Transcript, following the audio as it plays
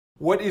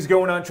What is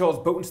going on? Charles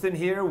Botenstein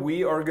here.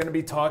 We are going to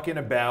be talking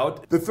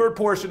about the third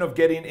portion of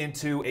getting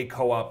into a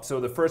co-op. So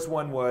the first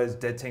one was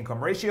debt to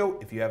income ratio.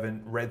 If you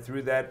haven't read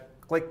through that,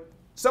 click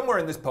somewhere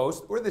in this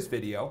post or this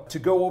video to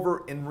go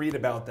over and read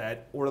about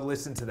that or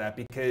listen to that,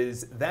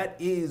 because that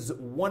is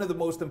one of the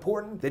most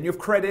important. Then you have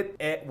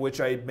credit, which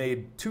I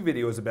made 2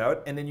 videos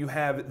about, and then you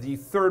have the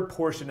third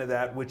portion of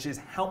that, which is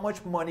how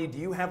much money do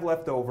you have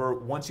left over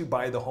once you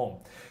buy the home.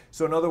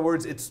 So in other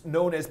words, it's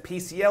known as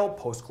PCL,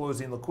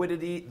 post-closing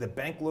liquidity. The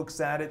bank looks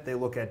at it. They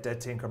look at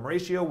debt to income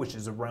ratio, which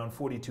is around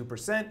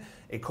 42%.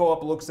 A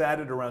co-op looks at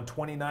it around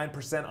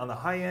 29% on the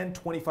high end,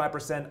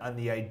 25% on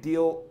the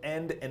ideal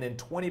end, and then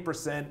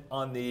 20%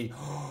 on the,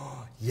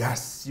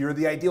 yes, you're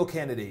the ideal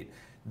candidate.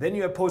 Then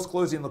you have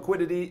post-closing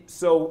liquidity.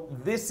 So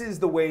this is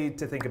the way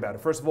to think about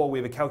it. First of all, we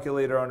have a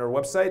calculator on our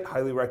website.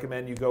 Highly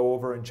recommend you go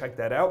over and check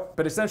that out.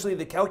 But essentially,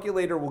 the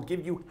calculator will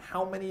give you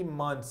how many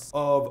months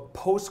of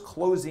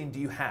post-closing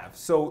do you have.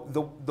 So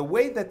the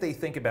way that they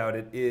think about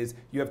it is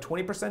you have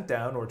 20%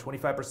 down or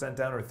 25%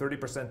 down or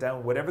 30%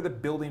 down, whatever the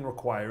building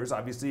requires.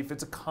 Obviously, if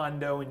it's a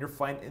condo and you're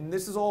fine, and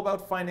this is all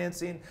about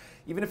financing,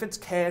 even if it's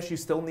cash, you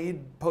still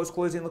need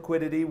post-closing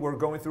liquidity. We're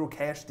going through a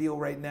cash deal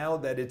right now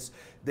that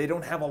they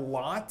don't have a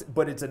lot,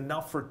 but it's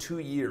enough for 2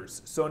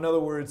 years. So in other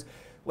words,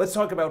 let's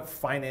talk about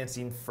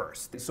financing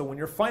first. So when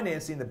you're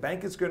financing, the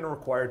bank is going to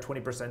require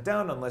 20%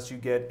 down unless you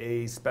get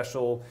a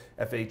special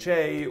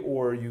FHA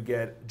or you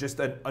get just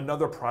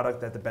another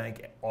product that the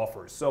bank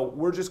offers. So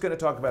we're just going to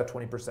talk about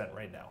 20%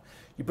 right now.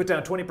 You put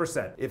down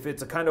 20%. If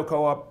it's a condo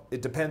co-op,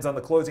 it depends on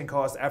the closing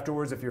cost.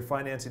 Afterwards, if you're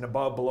financing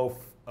above, below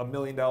 $1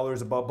 million,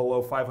 above,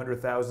 below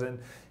 500,000,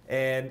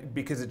 and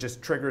because it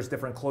just triggers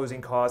different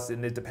closing costs,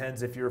 and it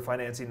depends if you're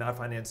financing, not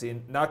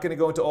financing. Not going to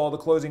go into all the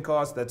closing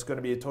costs. That's going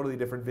to be a totally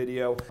different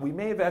video. We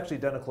may have actually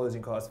done a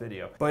closing cost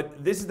video,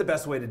 but this is the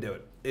best way to do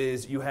it.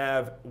 Is you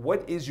have,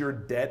 what is your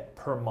debt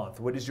per month?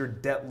 What is your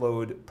debt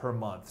load per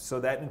month? So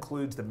that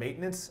includes the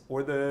maintenance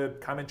or the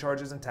common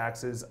charges and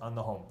taxes on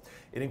the home.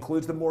 It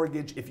includes the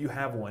mortgage if you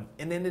have one,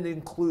 and then it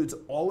includes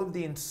all of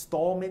the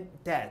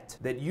installment debt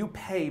that you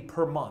pay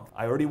per month.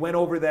 I already went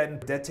over that in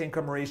debt to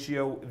income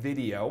ratio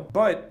video,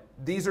 but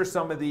these are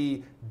some of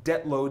the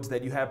debt loads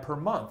that you have per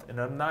month. And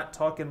I'm not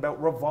talking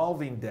about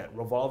revolving debt.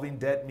 Revolving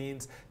debt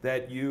means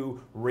that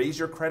you raise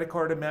your credit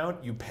card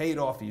amount, you pay it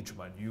off each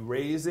month. You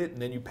raise it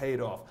and then you pay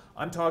it off.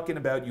 I'm talking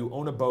about you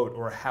own a boat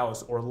or a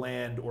house or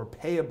land or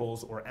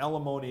payables or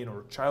alimony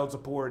or child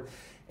support,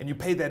 and you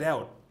pay that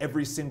out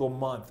every single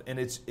month. And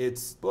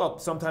it's well,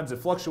 sometimes it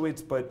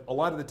fluctuates, but a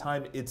lot of the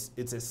time it's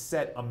a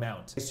set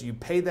amount. So you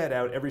pay that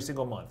out every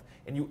single month,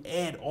 and you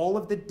add all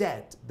of the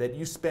debt that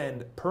you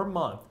spend per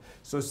month.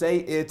 So say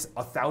it's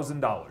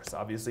 $1,000.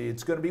 Obviously,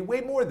 it's going to be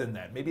way more than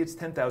that. Maybe it's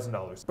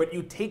 $10,000. But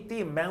you take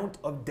the amount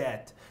of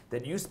debt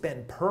that you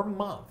spend per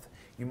month,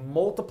 you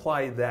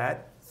multiply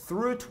that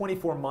through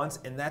 24 months,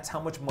 and that's how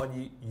much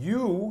money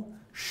you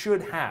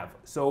should have.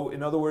 So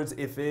in other words,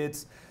 if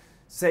it's,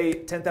 say,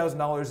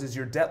 $10,000 is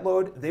your debt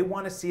load, they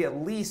want to see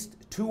at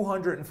least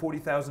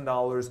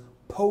 $240,000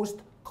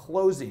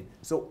 post-closing,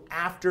 so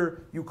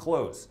after you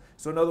close.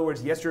 So in other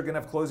words, yes, you're going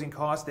to have closing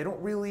costs. They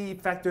don't really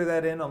factor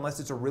that in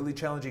unless it's a really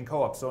challenging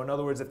co-op. So in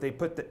other words,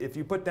 if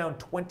you put down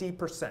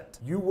 20%,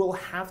 you will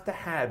have to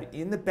have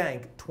in the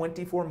bank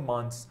 24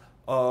 months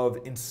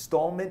of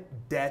installment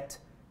debt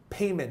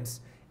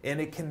payments, and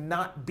it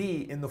cannot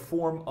be in the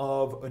form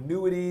of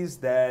annuities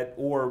that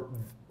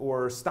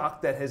or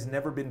stock that has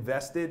never been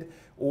vested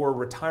or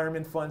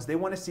retirement funds. They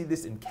want to see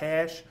this in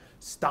cash,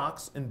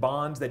 stocks and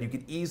bonds that you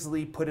could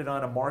easily put it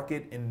on a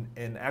market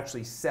and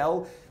actually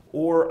sell.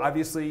 Or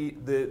obviously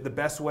the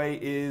best way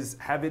is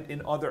have it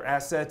in other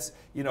assets.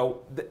 You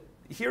know,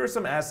 here are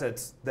some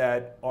assets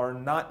that are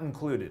not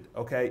included,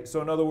 okay?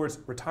 So in other words,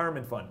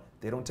 retirement fund.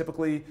 They don't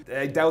typically,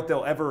 I doubt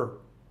they'll ever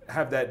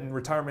have that in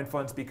retirement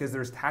funds because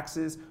there's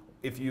taxes.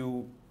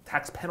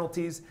 Tax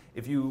penalties,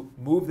 if you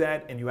move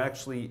that and you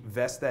actually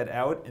vest that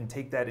out and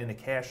take that in a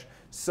cash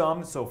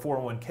sum, so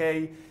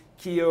 401k,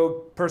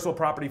 KEO, personal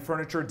property,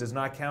 furniture does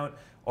not count,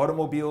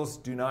 automobiles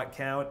do not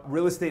count,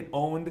 real estate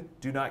owned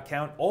do not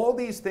count. All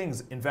these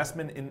things,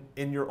 investment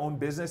in your own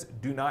business,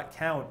 do not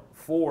count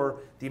for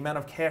the amount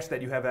of cash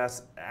that you have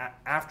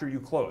after you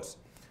close.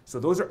 So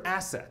those are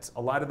assets.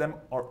 A lot of them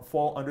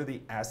fall under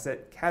the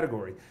asset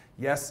category.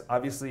 Yes,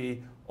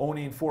 obviously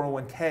owning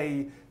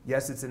 401k,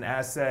 yes, it's an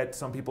asset.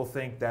 Some people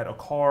think that a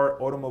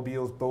car,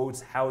 automobiles,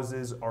 boats,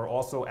 houses are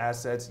also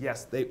assets.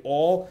 Yes, they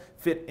all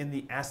fit in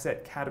the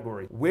asset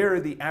category. Where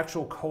the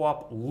actual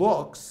co-op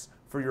looks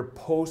for your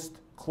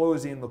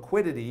post-closing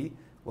liquidity,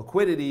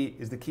 liquidity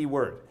is the key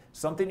word.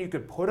 Something you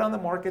could put on the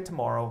market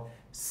tomorrow,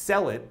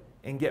 sell it,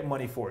 and get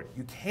money for it.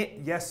 You can't,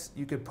 yes,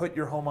 you could put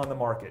your home on the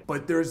market,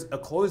 but there's a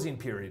closing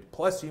period.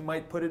 Plus you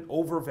might put it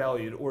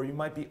overvalued, or you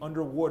might be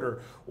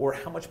underwater, or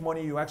how much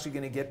money are you actually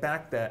gonna get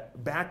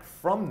back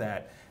from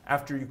that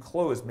after you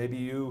close. Maybe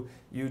you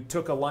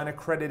took a line of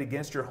credit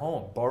against your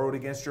home, borrowed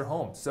against your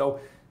home. So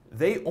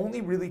they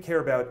only really care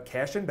about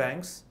cash in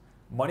banks,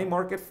 money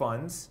market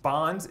funds,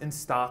 bonds and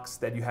stocks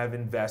that you have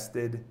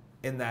invested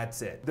and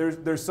that's it.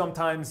 There's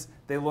sometimes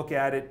they look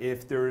at it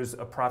if there's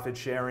a profit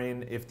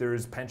sharing, if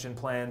there's pension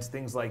plans,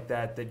 things like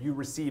that you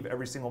receive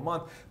every single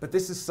month, but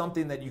this is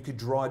something that you could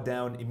draw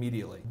down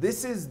immediately.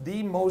 This is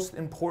the most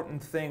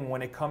important thing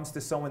when it comes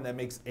to someone that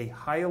makes a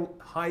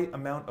high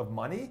amount of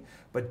money,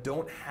 but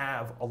don't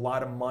have a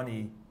lot of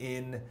money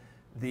in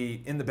the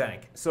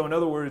bank. So in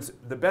other words,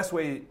 the best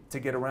way to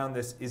get around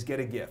this is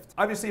get a gift.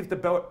 Obviously, if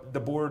the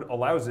board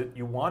allows it,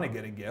 you want to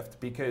get a gift,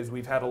 because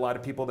we've had a lot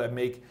of people that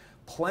make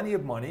plenty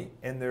of money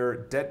and their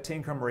debt to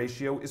income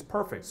ratio is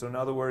perfect. So in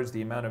other words,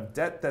 the amount of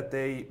debt that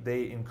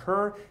they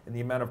incur and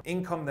the amount of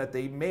income that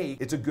they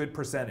make, it's a good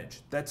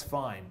percentage. That's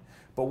fine.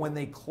 But when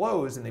they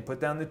close and they put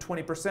down the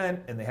 20%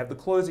 and they have the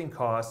closing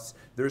costs,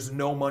 there's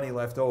no money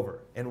left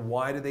over. And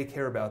why do they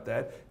care about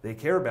that? They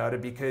care about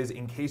it because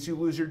in case you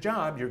lose your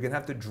job, you're gonna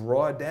have to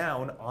draw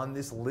down on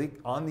these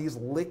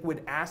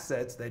liquid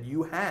assets that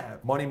you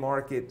have. Money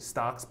market,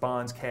 stocks,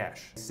 bonds,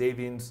 cash,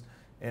 savings,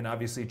 and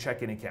obviously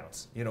checking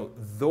accounts. You know,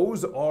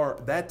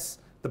 that's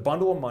the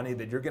bundle of money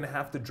that you're gonna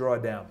have to draw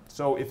down.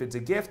 So if it's a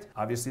gift,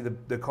 obviously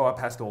the co-op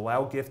has to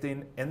allow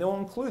gifting, and they'll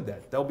include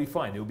that. They'll be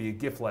fine. It'll be a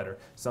gift letter.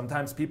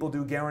 Sometimes people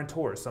do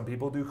guarantors. Some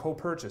people do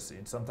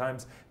co-purchasing.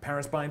 Sometimes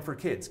parents buying for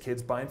kids,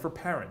 kids buying for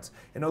parents.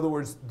 In other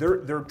words,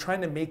 they're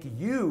trying to make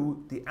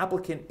you, the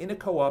applicant in a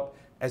co-op,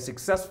 as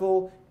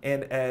successful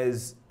and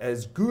as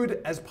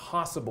good as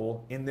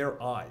possible in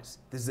their eyes.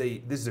 This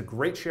is a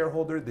great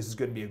shareholder. This is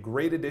going to be a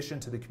great addition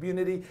to the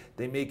community.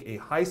 They make a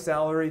high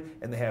salary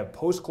and they have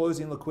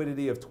post-closing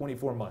liquidity of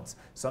 24 months.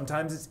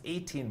 Sometimes it's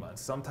 18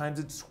 months. Sometimes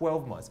it's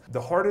 12 months.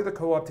 The harder the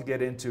co-op to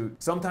get into,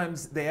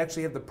 sometimes they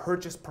actually have the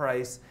purchase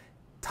price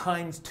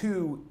times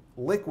 2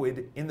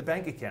 liquid in the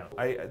bank account.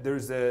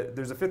 There's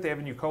a Fifth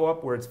Avenue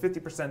co-op where it's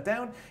 50%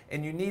 down,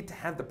 and you need to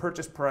have the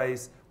purchase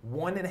price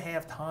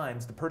 1.5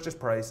 times the purchase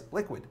price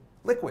liquid,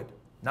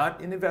 not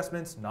in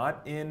investments,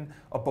 not in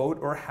a boat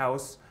or a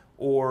house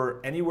or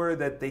anywhere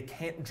that they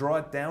can't draw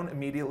it down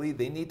immediately.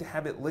 They need to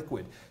have it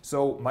liquid.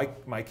 So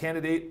my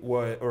candidate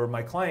or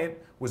my client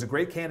was a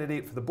great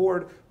candidate for the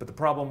board, but the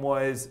problem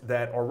was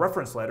that our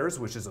reference letters,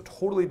 which is a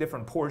totally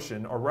different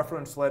portion, our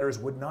reference letters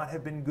would not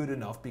have been good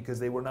enough because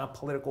they were not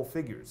political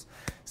figures.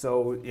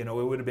 So, you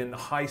know, it would have been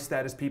high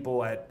status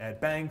people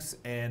at banks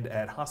and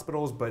at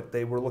hospitals, but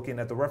they were looking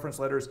at the reference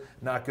letters,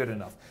 not good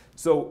enough.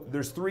 So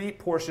there's 3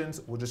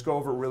 portions. We'll just go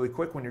over it really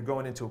quick when you're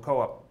going into a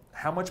co-op.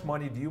 How much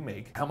money do you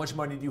make? How much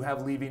money do you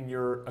have leaving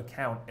your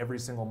account every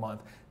single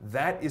month?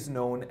 That is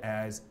known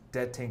as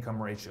debt to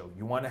income ratio.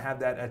 You want to have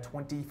that at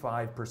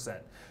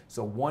 25%.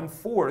 So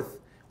 1/4,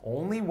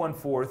 only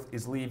 1/4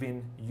 is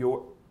leaving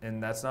your,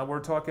 and that's not what we're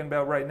talking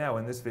about right now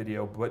in this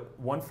video,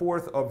 but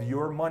 1/4 of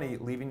your money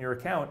leaving your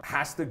account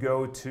has to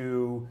go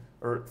to,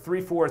 or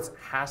 3/4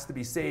 has to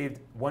be saved,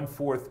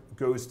 1/4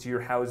 goes to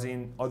your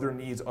housing, other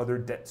needs, other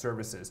debt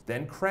services.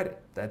 Then credit.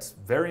 That's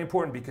very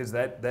important because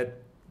that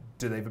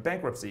do they have a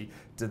bankruptcy?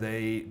 Did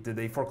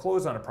they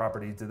foreclose on a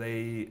property? Do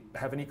they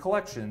have any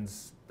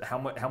collections? How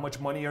much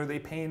money are they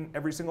paying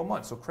every single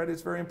month? So credit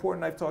is very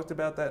important. I've talked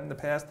about that in the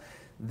past.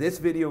 This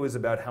video is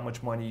about how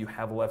much money you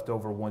have left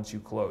over once you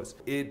close.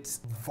 It's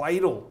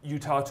vital you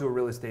talk to a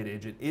real estate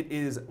agent. It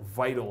is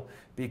vital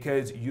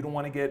because you don't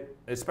want to get,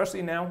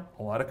 especially now,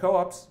 a lot of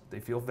co-ops, they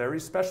feel very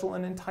special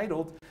and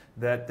entitled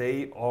that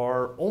they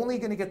are only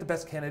going to get the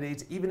best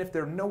candidates, even if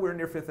they're nowhere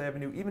near Fifth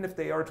Avenue, even if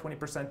they are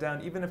 20%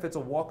 down, even if it's a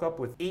walk-up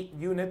with 8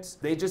 units,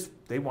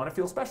 they want to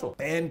feel special.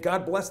 And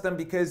God bless them,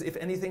 because if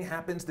anything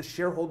happens, the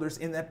shareholders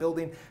in that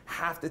building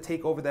have to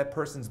take over that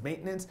person's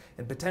maintenance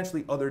and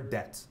potentially other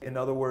debts. In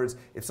other words,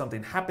 if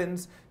something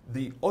happens,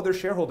 the other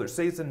shareholders,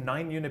 say it's a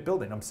 9-unit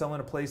building, I'm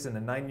selling a place in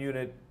a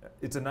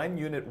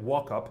 9-unit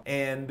walk-up,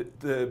 and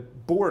the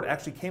board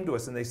actually came to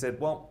us and they said,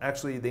 well,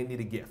 actually they need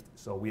a gift.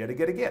 So we had to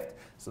get a gift.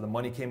 So the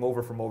money came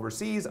over from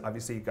overseas,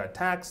 obviously it got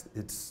taxed,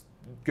 it's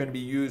going to be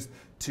used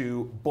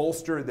to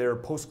bolster their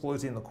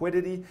post-closing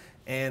liquidity,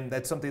 and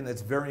that's something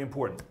that's very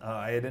important.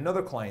 I had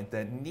another client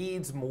that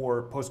needs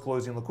more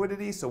post-closing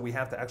liquidity, so we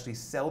have to actually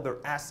sell their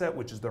asset,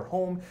 which is their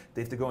home.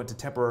 They have to go into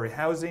temporary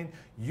housing,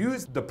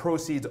 use the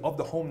proceeds of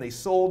the home they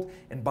sold,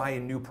 and buy a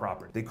new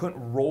property. They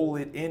couldn't roll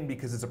it in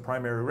because it's a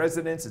primary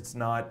residence. It's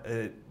not,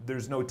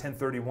 there's no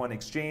 1031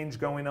 exchange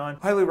going on.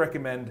 Highly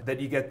recommend that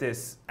you get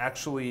this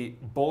actually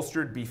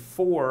bolstered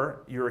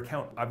before your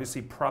account,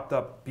 obviously propped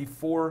up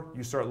before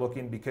you start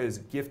looking, because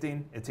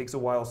gifting, it takes a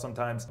while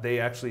sometimes. They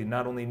actually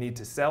not only need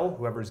to sell,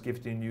 whoever's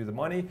gifting you the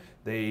money,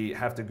 they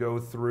have to go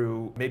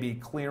through maybe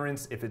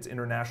clearance if it's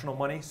international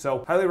money.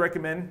 So highly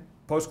recommend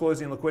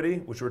post-closing liquidity,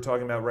 which we're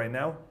talking about right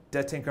now,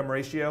 debt to income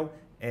ratio,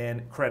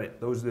 and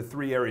credit. Those are the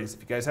 3 areas. If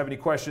you guys have any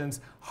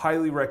questions,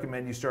 highly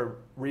recommend you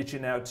start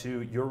reaching out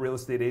to your real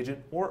estate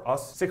agent or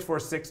us,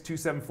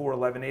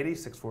 646-274-1180,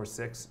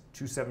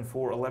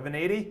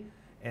 646-274-1180.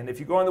 And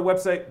if you go on the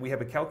website, we have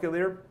a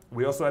calculator.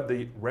 We also have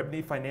the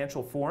Rebney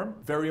financial form,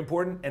 very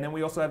important. And then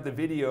we also have the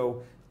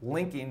video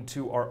linking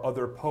to our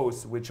other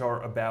posts, which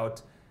are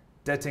about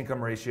debt to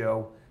income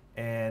ratio,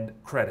 and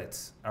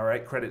credits. All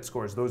right, credit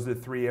scores. Those are the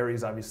three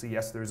areas. Obviously,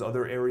 yes, there's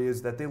other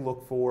areas that they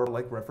look for,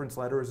 like reference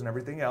letters and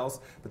everything else,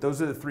 but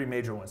those are the three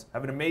major ones.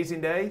 Have an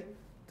amazing day.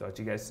 Talk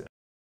to you guys soon.